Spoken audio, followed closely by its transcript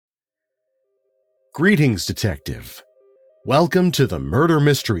Greetings, Detective. Welcome to the Murder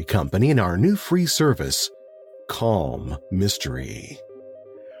Mystery Company and our new free service, Calm Mystery.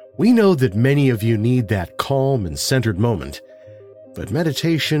 We know that many of you need that calm and centered moment, but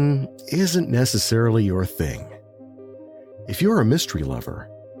meditation isn't necessarily your thing. If you're a mystery lover,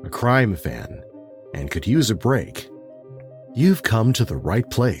 a crime fan, and could use a break, you've come to the right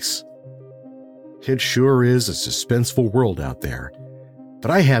place. It sure is a suspenseful world out there, but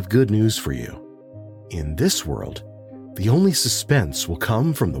I have good news for you. In this world, the only suspense will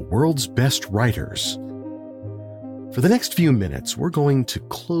come from the world's best writers. For the next few minutes, we're going to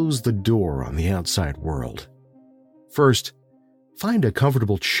close the door on the outside world. First, find a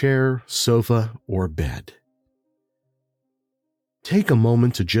comfortable chair, sofa, or bed. Take a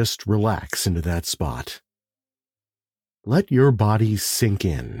moment to just relax into that spot. Let your body sink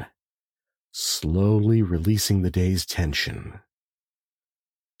in, slowly releasing the day's tension.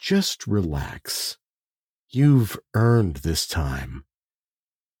 Just relax. You've earned this time.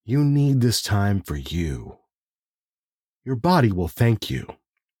 You need this time for you. Your body will thank you.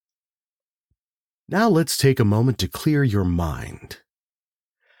 Now let's take a moment to clear your mind.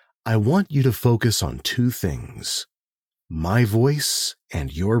 I want you to focus on two things: my voice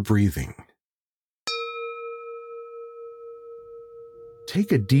and your breathing.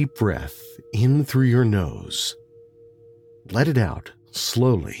 Take a deep breath in through your nose. Let it out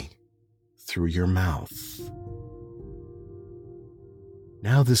slowly through your mouth.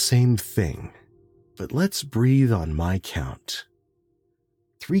 Now the same thing, but let's breathe on my count.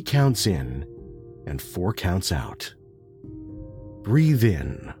 3 counts in and 4 counts out. Breathe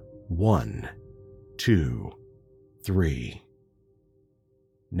in. 1, 2, 3.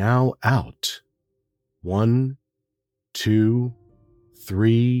 Now out. 1, 2,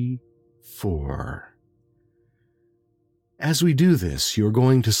 3, 4. As we do this, you're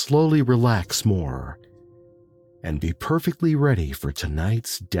going to slowly relax more and be perfectly ready for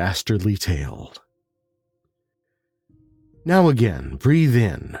tonight's dastardly tale. Now again, breathe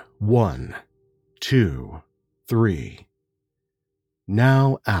in. 1, 2, 3.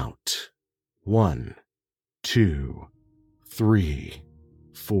 Now out. 1, 2, 3,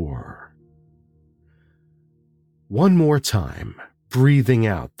 4. One more time, breathing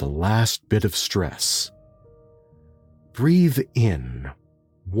out the last bit of stress. Breathe in.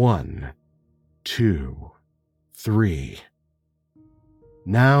 1, 2, 3.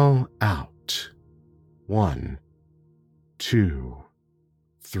 Now out. 1, 2,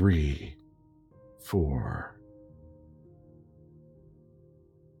 3, 4.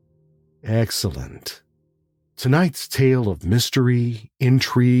 Excellent. Tonight's tale of mystery,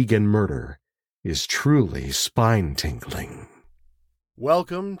 intrigue, and murder is truly spine-tingling.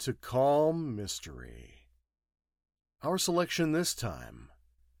 Welcome to Calm Mystery. Our selection this time: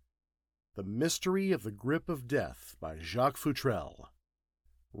 The Mystery of the Grip of Death by Jacques Futrelle,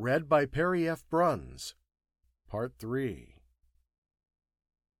 read by Perry F. Bruns, Part 3.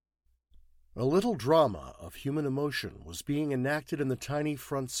 A little drama of human emotion was being enacted in the tiny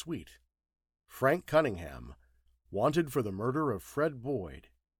front suite. Frank Cunningham, wanted for the murder of Fred Boyd,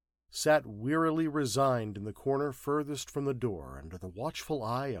 sat wearily resigned in the corner furthest from the door under the watchful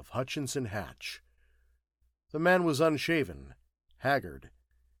eye of Hutchinson Hatch. The man was unshaven, haggard,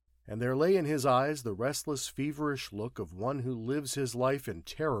 and there lay in his eyes the restless, feverish look of one who lives his life in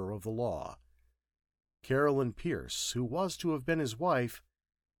terror of the law. Carolyn Pierce, who was to have been his wife,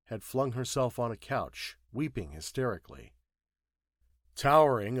 had flung herself on a couch, weeping hysterically.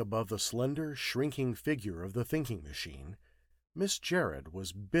 Towering above the slender, shrinking figure of the thinking machine, Miss Jarrett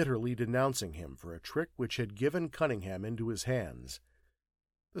was bitterly denouncing him for a trick which had given Cunningham into his hands.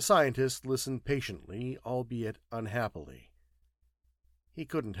 The scientist listened patiently, albeit unhappily. He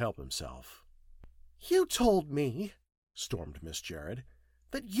couldn't help himself. "You told me," stormed Miss Jarrett,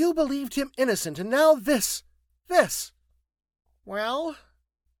 "that you believed him innocent, and now this! "Well,"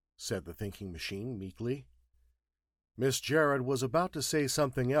 said the thinking machine meekly. Miss Jarrett was about to say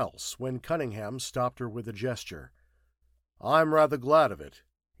something else when Cunningham stopped her with a gesture. "I'm rather glad of it,"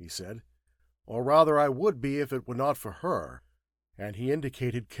 he said. "Or rather I would be if it were not for her," and he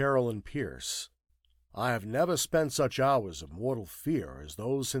indicated Carolyn Pierce. "I have never spent such hours of mortal fear as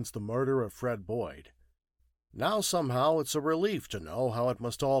those since the murder of Fred Boyd. Now somehow it's a relief to know how it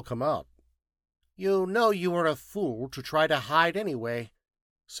must all come out." "You know you were a fool to try to hide anyway,"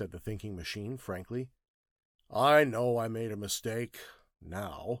 said the thinking machine frankly. "I know I made a mistake,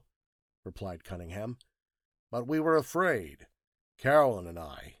 now," replied Cunningham. "But we were afraid, Carolyn and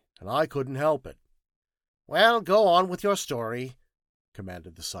I couldn't help it." "Well, go on with your story,"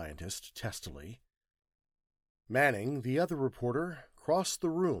 commanded the scientist testily. Manning, the other reporter, crossed the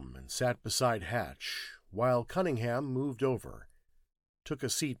room and sat beside Hatch, while Cunningham moved over, took a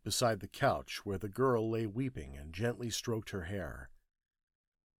seat beside the couch where the girl lay weeping and gently stroked her hair.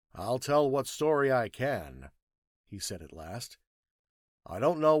 "I'll tell what story I can," he said at last. "I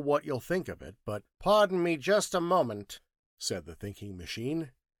don't know what you'll think of it, but—" "Pardon me just a moment," said the thinking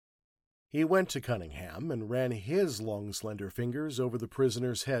machine. He went to Cunningham and ran his long, slender fingers over the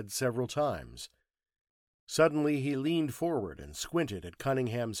prisoner's head several times. Suddenly he leaned forward and squinted at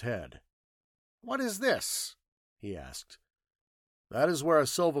Cunningham's head. "What is this?" he asked. "That is where a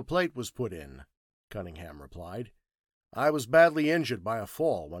silver plate was put in," Cunningham replied. "I was badly injured by a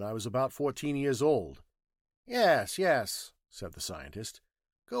fall when I was about 14 years old." Yes, said the scientist.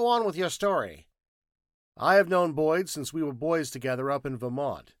 "Go on with your story." "I have known Boyd since we were boys together up in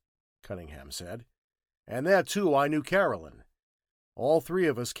Vermont," Cunningham said. "And there, too, I knew Carolyn. All three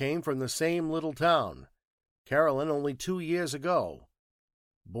of us came from the same little town. Carolyn only 2 years ago.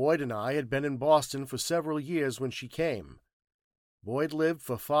 Boyd and I had been in Boston for several years when she came. Boyd lived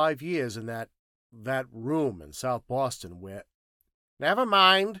for 5 years in that room in South Boston where—" "Never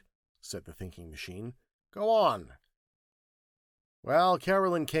mind," said the thinking machine. "Go on." "Well,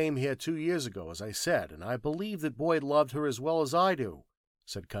 Carolyn came here 2 years ago, as I said, and I believe that Boyd loved her as well as I do,"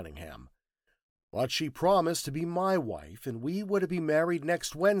 said Cunningham. "But she promised to be my wife, and we were to be married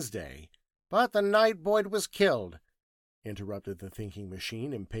next Wednesday." "But the night Boyd was killed," interrupted the thinking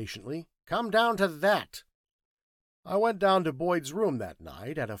machine impatiently. "Come down to that." "I went down to Boyd's room that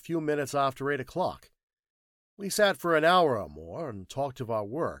night at a few minutes after 8 o'clock. We sat for an hour or more and talked of our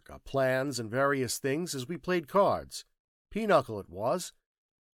work, our plans, and various things as we played cards. Pinochle it was.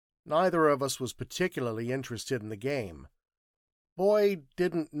 Neither of us was particularly interested in the game. Boyd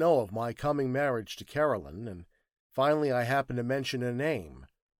didn't know of my coming marriage to Carolyn, and finally I happened to mention her name.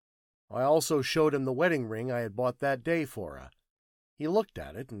 I also showed him the wedding ring I had bought that day for her. He looked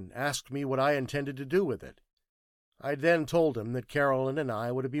at it and asked me what I intended to do with it. I then told him that Carolyn and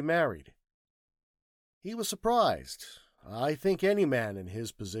I were to be married. He was surprised. I think any man in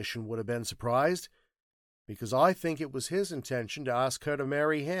his position would have been surprised, because I think it was his intention to ask her to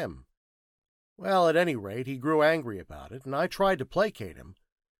marry him. Well, at any rate, he grew angry about it, and I tried to placate him.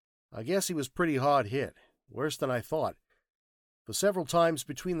 I guess he was pretty hard hit, worse than I thought. For several times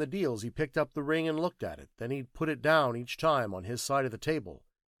between the deals he picked up the ring and looked at it, then he'd put it down each time on his side of the table.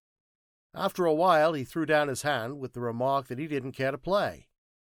 After a while he threw down his hand with the remark that he didn't care to play.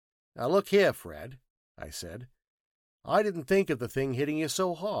 "Now look here, Fred," I said. "I didn't think of the thing hitting you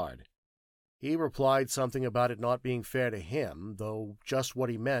so hard." He replied something about it not being fair to him, though just what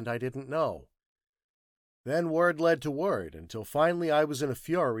he meant I didn't know. Then word led to word, until finally I was in a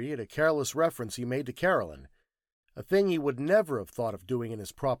fury at a careless reference he made to Carolyn, a thing he would never have thought of doing in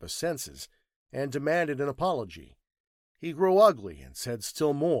his proper senses, and demanded an apology. He grew ugly and said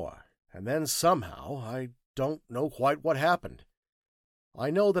still more, and then somehow, I don't know quite what happened. I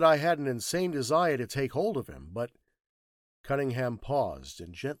know that I had an insane desire to take hold of him, but— Cunningham paused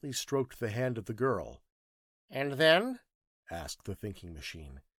and gently stroked the hand of the girl. "And then?" asked the thinking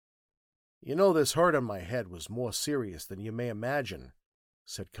machine. "You know this hurt on my head was more serious than you may imagine,"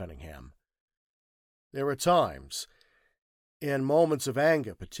 said Cunningham. "There are times, in moments of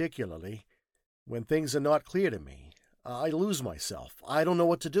anger particularly, when things are not clear to me. I lose myself. I don't know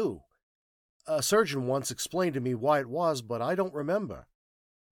what to do. A surgeon once explained to me why it was, but I don't remember."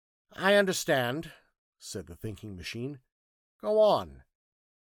 "I understand," said the thinking machine. "Go on."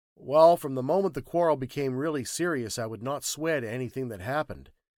 "Well, from the moment the quarrel became really serious, I would not swear to anything that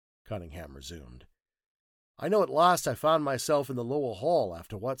happened," Cunningham resumed. "I know at last I found myself in the lower hall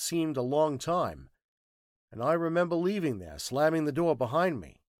after what seemed a long time, and I remember leaving there, slamming the door behind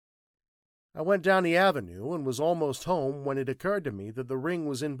me. I went down the avenue and was almost home when it occurred to me that the ring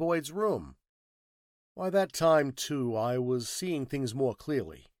was in Boyd's room. By that time, too, I was seeing things more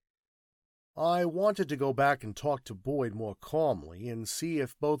clearly. I wanted to go back and talk to Boyd more calmly and see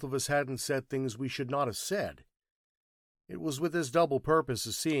if both of us hadn't said things we should not have said. It was with this double purpose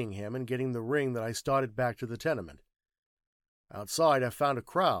of seeing him and getting the ring that I started back to the tenement. Outside, I found a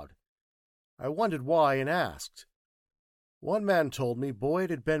crowd. I wondered why and asked. One man told me Boyd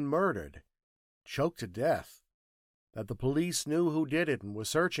had been murdered, choked to death, that the police knew who did it and were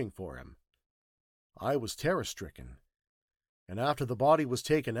searching for him. I was terror-stricken, and after the body was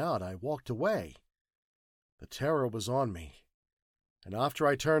taken out, I walked away. The terror was on me, and after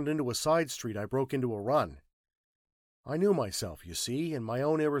I turned into a side street, I broke into a run. I knew myself, you see, and my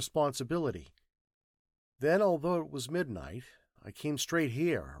own irresponsibility. Then, although it was midnight, I came straight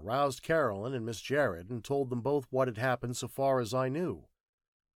here, aroused Carolyn and Miss Jared, and told them both what had happened so far as I knew.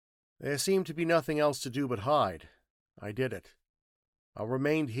 There seemed to be nothing else to do but hide. I did it. I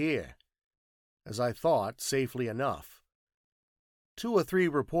remained here, as I thought, safely enough. 2 or 3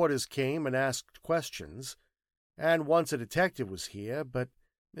 reporters came and asked questions, and once a detective was here, but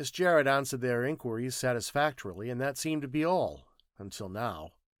Miss Jarrett answered their inquiries satisfactorily, and that seemed to be all, until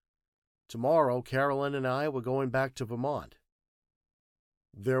now. Tomorrow, Carolyn and I were going back to Vermont."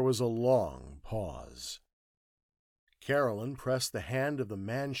 There was a long pause. Carolyn pressed the hand of the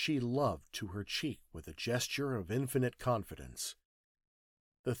man she loved to her cheek with a gesture of infinite confidence.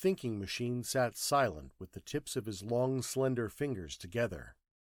 The thinking machine sat silent with the tips of his long, slender fingers together.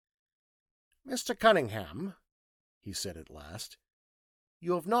 "Mr. Cunningham," he said at last,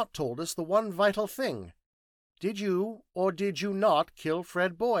 "you have not told us the one vital thing. Did you or did you not kill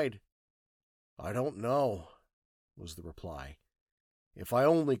Fred Boyd?" "I don't know," was the reply. "If I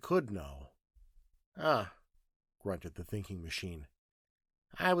only could know." "Ah," grunted the thinking machine.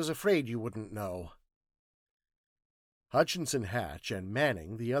 "I was afraid you wouldn't know." Hutchinson Hatch and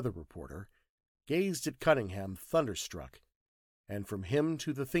Manning, the other reporter, gazed at Cunningham thunderstruck, and from him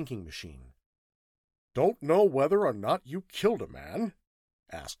to the thinking machine. "Don't know whether or not you killed a man?"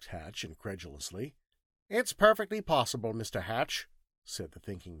 asked Hatch incredulously. "It's perfectly possible, Mr. Hatch," said the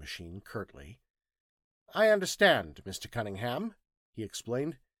thinking machine curtly. "I understand, Mr. Cunningham," he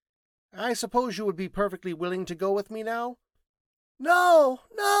explained. "I suppose you would be perfectly willing to go with me now?" "No,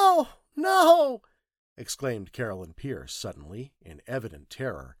 no, no!" exclaimed Carolyn Pierce suddenly, in evident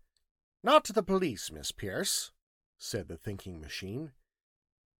terror. "Not to the police, Miss Pierce," said the thinking machine.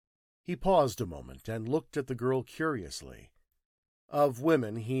 He paused a moment and looked at the girl curiously. Of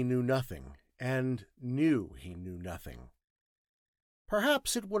women he knew nothing, and knew he knew nothing.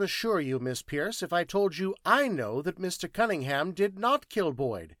 "Perhaps it would assure you, Miss Pierce, if I told you I know that Mr. Cunningham did not kill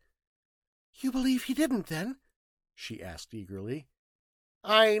Boyd." "You believe he didn't, then?" she asked eagerly.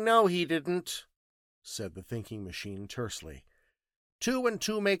 "I know he didn't," said the thinking machine tersely. 2 and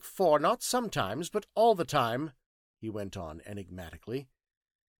 2 make 4, not sometimes, but all the time," he went on enigmatically.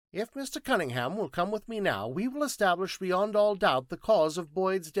 "If Mr. Cunningham will come with me now, we will establish beyond all doubt the cause of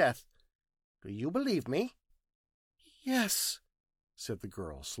Boyd's death. Do you believe me?" "Yes," said the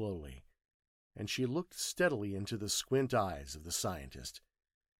girl slowly, and she looked steadily into the squint eyes of the scientist.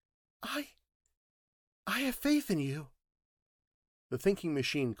 I have faith in you." The thinking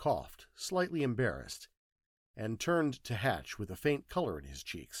machine coughed, slightly embarrassed, and turned to Hatch with a faint color in his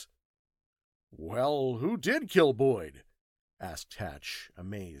cheeks. "Well, who did kill Boyd?" asked Hatch,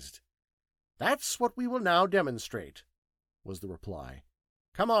 amazed. "That's what we will now demonstrate," was the reply.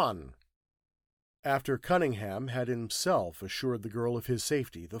 "Come on." After Cunningham had himself assured the girl of his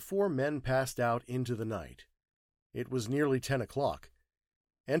safety, the 4 men passed out into the night. It was nearly 10 o'clock,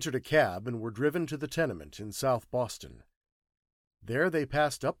 entered a cab, and were driven to the tenement in South Boston. There they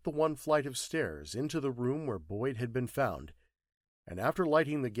passed up the 1 flight of stairs into the room where Boyd had been found, and after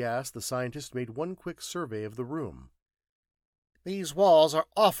lighting the gas, the scientist made one quick survey of the room. "These walls are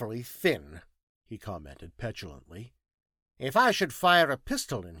awfully thin," he commented petulantly. "If I should fire a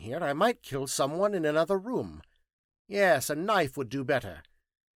pistol in here, I might kill someone in another room. Yes, a knife would do better.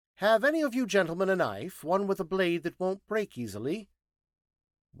 Have any of you gentlemen a knife, one with a blade that won't break easily?"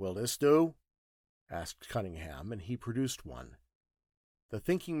 "Will this do?" asked Cunningham, and he produced one. The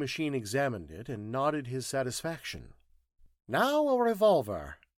thinking machine examined it and nodded his satisfaction. "Now a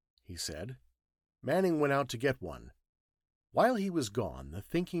revolver," he said. Manning went out to get one. While he was gone, the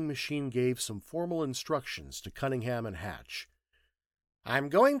thinking machine gave some formal instructions to Cunningham and Hatch. "I'm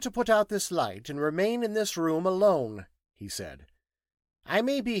going to put out this light and remain in this room alone," he said. "I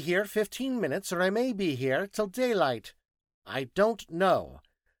may be here 15 minutes, or I may be here till daylight. I don't know,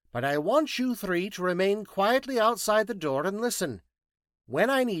 but I want you 3 to remain quietly outside the door and listen. When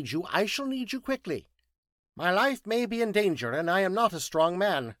I need you, I shall need you quickly. My life may be in danger, and I am not a strong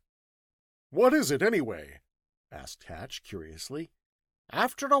man." "What is it, anyway?" asked Hatch curiously.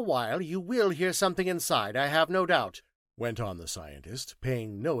 "After a while you will hear something inside, I have no doubt," went on the scientist,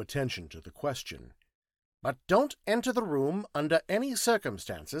 paying no attention to the question. "But don't enter the room under any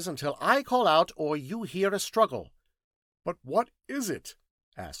circumstances until I call out or you hear a struggle." "But what is it?"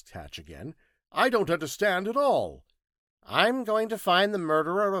 asked Hatch again. "I don't understand at all." "I'm going to find the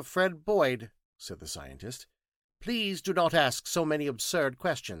murderer of Fred Boyd," said the scientist. "Please do not ask so many absurd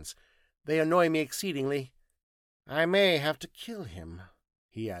questions. They annoy me exceedingly. I may have to kill him,"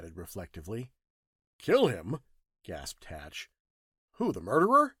 he added reflectively. "Kill him?" gasped Hatch. "Who, the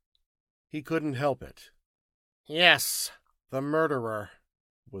murderer?" He couldn't help it. "Yes, the murderer,"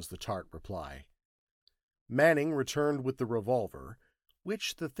 was the tart reply. Manning returned with the revolver,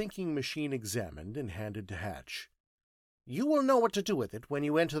 which the thinking machine examined and handed to Hatch. "You will know what to do with it when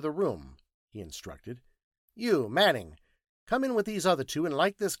you enter the room," he instructed. "You, Manning, Come in with these other two and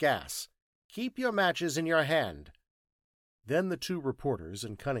light this gas. Keep your matches in your hand." Then the two reporters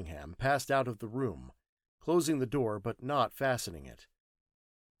and Cunningham passed out of the room, closing the door but not fastening it.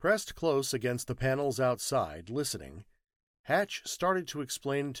 Pressed close against the panels outside, listening, Hatch started to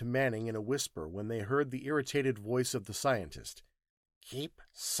explain to Manning in a whisper when they heard the irritated voice of the scientist. "Keep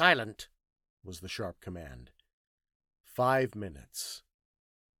silent," was the sharp command. 5 minutes.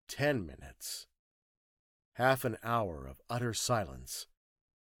 10 minutes. Half an hour of utter silence,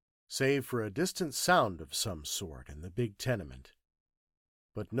 save for a distant sound of some sort in the big tenement.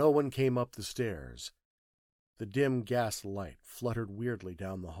 But no one came up the stairs. The dim gas light fluttered weirdly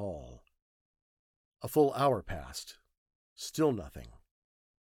down the hall. A full hour passed. Still nothing.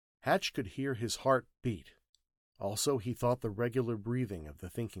 Hatch could hear his heart beat. Also, he thought the regular breathing of the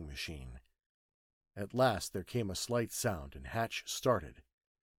thinking machine. At last there came a slight sound, and Hatch started.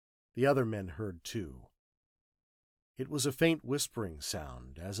 The other men heard too. It was a faint whispering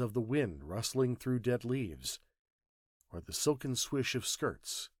sound, as of the wind rustling through dead leaves, or the silken swish of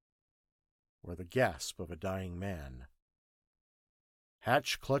skirts, or the gasp of a dying man.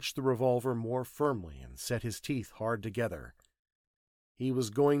 Hatch clutched the revolver more firmly and set his teeth hard together. He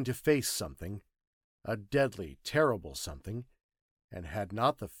was going to face something, a deadly, terrible something, and had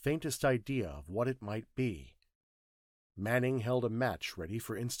not the faintest idea of what it might be. Manning held a match ready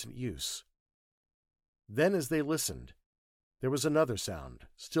for instant use. Then, as they listened, there was another sound,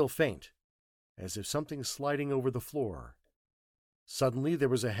 still faint, as if something sliding over the floor. Suddenly there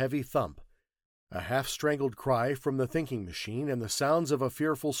was a heavy thump, a half-strangled cry from the thinking machine, and the sounds of a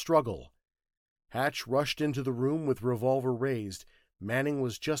fearful struggle. Hatch rushed into the room with revolver raised. Manning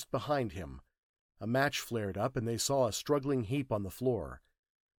was just behind him. A match flared up, and they saw a struggling heap on the floor.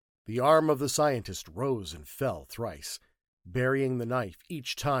 The arm of the scientist rose and fell thrice, burying the knife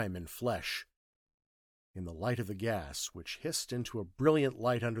each time in flesh. In the light of the gas, which hissed into a brilliant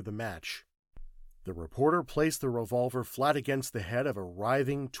light under the match, the reporter placed the revolver flat against the head of a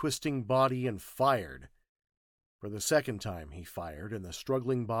writhing, twisting body and fired. For the second time he fired, and the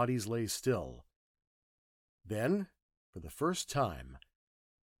struggling bodies lay still. Then, for the first time,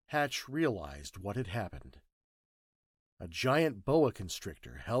 Hatch realized what had happened. A giant boa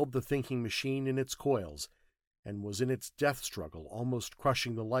constrictor held the thinking machine in its coils and was in its death struggle, almost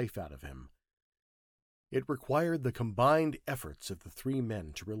crushing the life out of him. It required the combined efforts of the three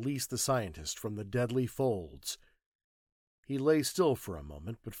men to release the scientist from the deadly folds. He lay still for a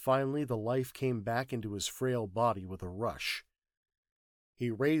moment, but finally the life came back into his frail body with a rush.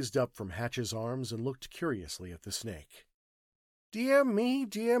 He raised up from Hatch's arms and looked curiously at the snake. Dear me,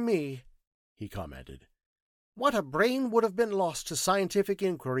 he commented. What a brain would have been lost to scientific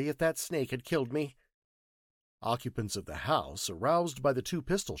inquiry if that snake had killed me." Occupants of the house, aroused by the 2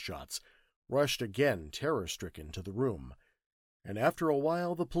 pistol shots, rushed again terror-stricken to the room, and after a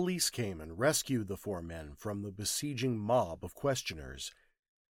while the police came and rescued the 4 men from the besieging mob of questioners.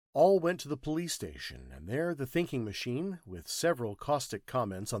 All went to the police station, and there the thinking machine, with several caustic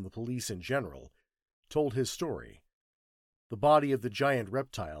comments on the police in general, told his story. The body of the giant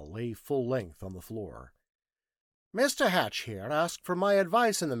reptile lay full length on the floor. "Mr. Hatch here asked for my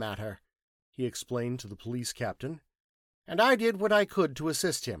advice in the matter," he explained to the police captain, "and I did what I could to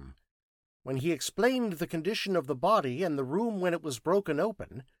assist him. When he explained the condition of the body and the room when it was broken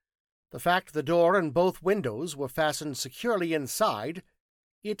open, the fact the door and both windows were fastened securely inside,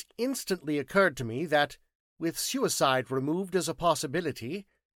 it instantly occurred to me that, with suicide removed as a possibility,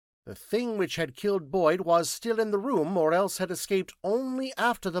 the thing which had killed Boyd was still in the room, or else had escaped only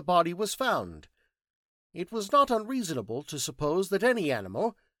after the body was found. It was not unreasonable to suppose that any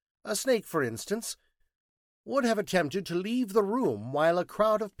animal, a snake for instance, would have attempted to leave the room while a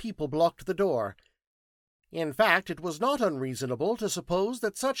crowd of people blocked the door. In fact, it was not unreasonable to suppose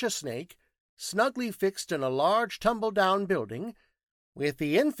that such a snake, snugly fixed in a large tumble-down building, with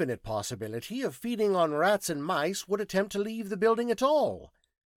the infinite possibility of feeding on rats and mice, would attempt to leave the building at all.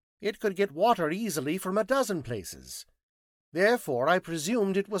 It could get water easily from a dozen places. Therefore, I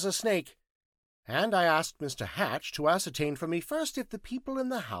presumed it was a snake, and I asked Mr. Hatch to ascertain for me first if the people in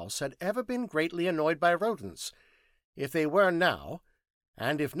the house had ever been greatly annoyed by rodents, if they were now,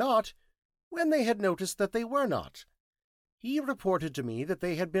 and if not, when they had noticed that they were not. He reported to me that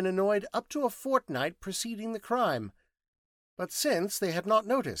they had been annoyed up to a fortnight preceding the crime, but since they had not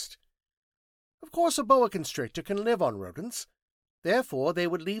noticed. Of course, a boa constrictor can live on rodents. Therefore, they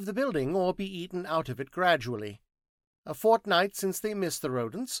would leave the building or be eaten out of it gradually. A fortnight since they missed the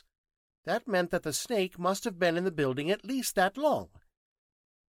rodents. That meant that the snake must have been in the building at least that long.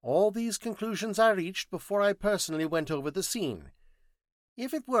 All these conclusions I reached before I personally went over the scene.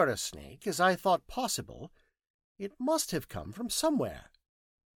 If it were a snake, as I thought possible, It must have come from somewhere.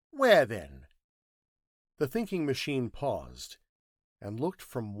 Where, then? The thinking machine paused and looked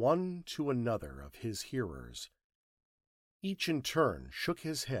from one to another of his hearers. Each in turn shook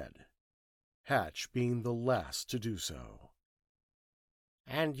his head, Hatch being the last to do so.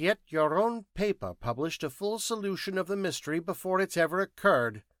 And yet your own paper published a full solution of the mystery before it's ever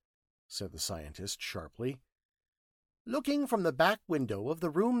occurred, said the scientist sharply. Looking from the back window of the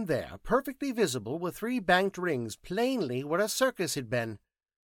room there, perfectly visible with 3 banked rings plainly where a circus had been.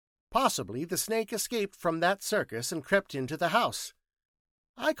 Possibly the snake escaped from that circus and crept into the house.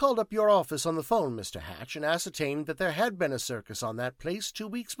 I called up your office on the phone, Mr. Hatch, and ascertained that there had been a circus on that place 2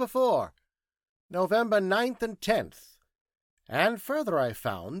 weeks before, November 9th and 10th. And further I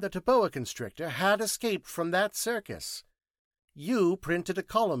found that a boa constrictor had escaped from that circus. You printed a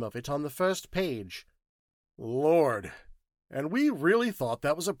column of it on the first page. Lord, and we really thought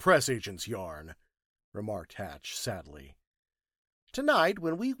that was a press agent's yarn, remarked Hatch sadly. Tonight,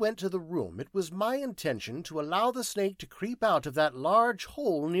 when we went to the room, it was my intention to allow the snake to creep out of that large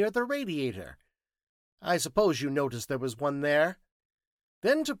hole near the radiator. I suppose you noticed there was one there.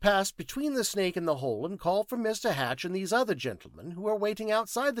 Then to pass between the snake and the hole and call for Mr. Hatch and these other gentlemen who were waiting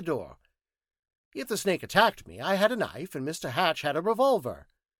outside the door. If the snake attacked me, I had a knife and Mr. Hatch had a revolver.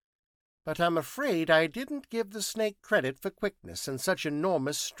 But I'm afraid I didn't give the snake credit for quickness and such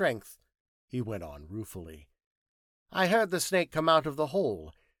enormous strength, he went on ruefully. I heard the snake come out of the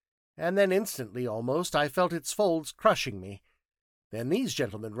hole, and then instantly almost I felt its folds crushing me. Then these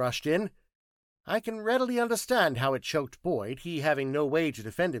gentlemen rushed in. I can readily understand how it choked Boyd, he having no way to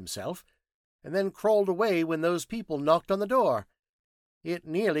defend himself, and then crawled away when those people knocked on the door. It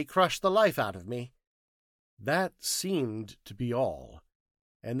nearly crushed the life out of me. That seemed to be all,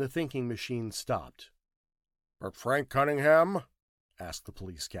 and the thinking machine stopped. But Frank Cunningham? Asked the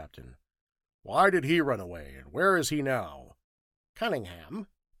police captain. Why did he run away, and where is he now? Cunningham?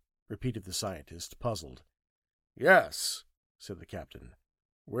 Repeated the scientist, puzzled. Yes, said the captain.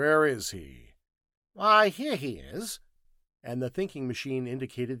 Where is he? Why, here he is. And the thinking machine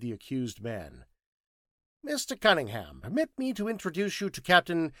indicated the accused man. Mr. Cunningham, permit me to introduce you to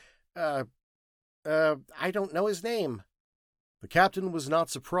Captain, I don't know his name. The captain was not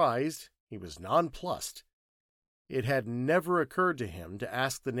surprised. He was nonplussed. It had never occurred to him to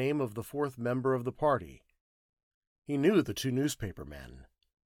ask the name of the 4th member of the party. He knew the 2 newspaper men.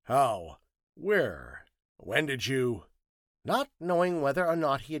 How? Where? When did you? Not knowing whether or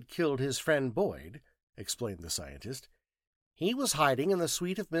not he had killed his friend Boyd, explained the scientist, he was hiding in the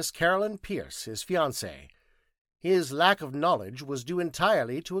suite of Miss Carolyn Pierce, his fiancée. His lack of knowledge was due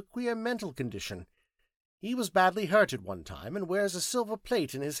entirely to a queer mental condition. He was badly hurt at one time and wears a silver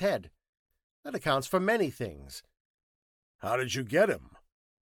plate in his head. That accounts for many things. How did you get him?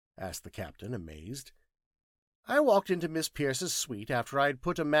 Asked the captain, amazed. I walked into Miss Pierce's suite after I had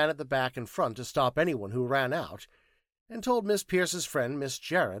put a man at the back and front to stop anyone who ran out, and told Miss Pierce's friend, Miss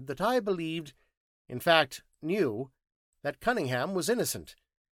Jared, that I believed, in fact, knew, that Cunningham was innocent,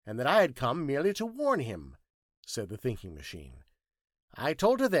 and that I had come merely to warn him, said the thinking machine. I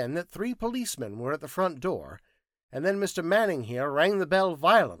told her then that 3 policemen were at the front door, and then Mr. Manning here rang the bell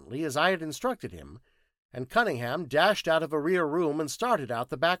violently as I had instructed him, and Cunningham dashed out of a rear room and started out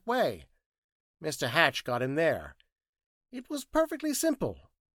the back way. Mr. Hatch got him there. It was perfectly simple,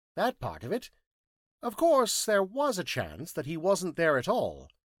 that part of it. Of course, there was a chance that he wasn't there at all,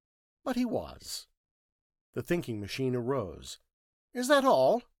 but he was. The thinking machine arose. Is that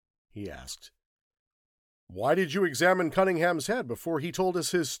all? He asked. Why did you examine Cunningham's head before he told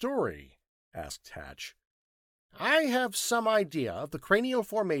us his story? Asked Hatch. I have some idea of the cranial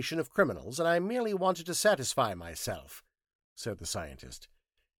formation of criminals, and I merely wanted to satisfy myself, said the scientist.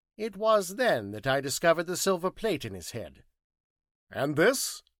 It was then that I discovered the silver plate in his head. And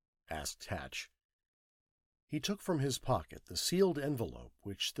this? Asked Hatch. He took from his pocket the sealed envelope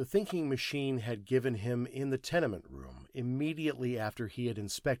which the thinking machine had given him in the tenement room immediately after he had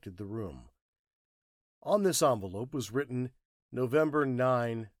inspected the room. On this envelope was written November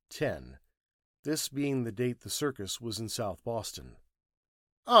 9-10, this being the date the circus was in South Boston.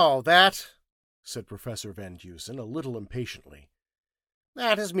 Oh, that, said Professor Van Dusen a little impatiently.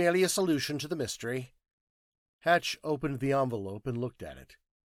 That is merely a solution to the mystery. Hatch opened the envelope and looked at it.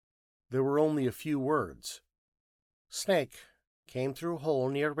 There were only a few words. Snake, came through hole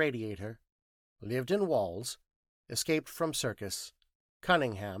near radiator, lived in walls, escaped from circus,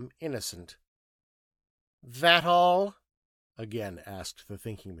 Cunningham innocent. That all? Again asked the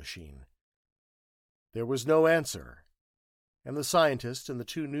thinking machine. There was no answer, and the scientist and the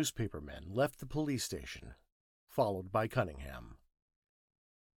 2 newspaper men left the police station, followed by Cunningham.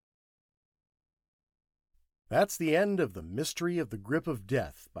 That's the end of The Mystery of the Grip of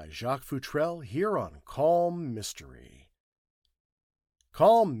Death by Jacques Futrelle here on Calm Mystery.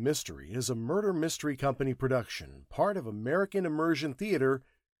 Calm Mystery is a murder mystery company production, part of American Immersion Theater.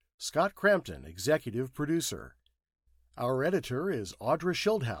 Scott Crampton, executive producer. Our editor is Audra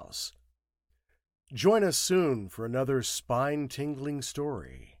Schildhouse. Join us soon for another spine-tingling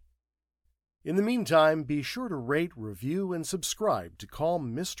story. In the meantime, be sure to rate, review, and subscribe to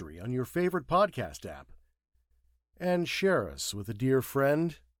Calm Mystery on your favorite podcast app. And share us with a dear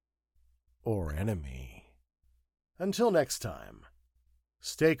friend or enemy. Until next time,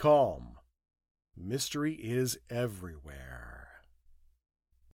 stay calm. Mystery is everywhere.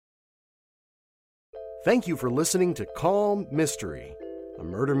 Thank you for listening to Calm Mystery, a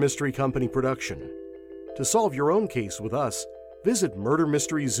Murder Mystery Company production. To solve your own case with us, visit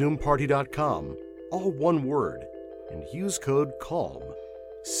murdermysteryzoomparty.com, all one word, and use code CALM,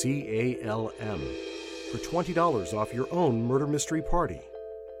 C-A-L-M, for $20 off your own murder mystery party.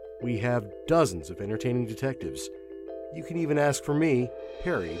 We have dozens of entertaining detectives. You can even ask for me,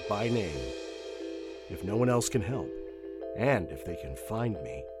 Perry, by name. If no one else can help, and if they can find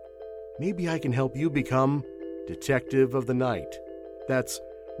me, maybe I can help you become Detective of the Night. That's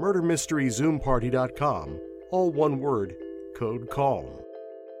murdermysteryzoomparty.com, all one word, code CALM.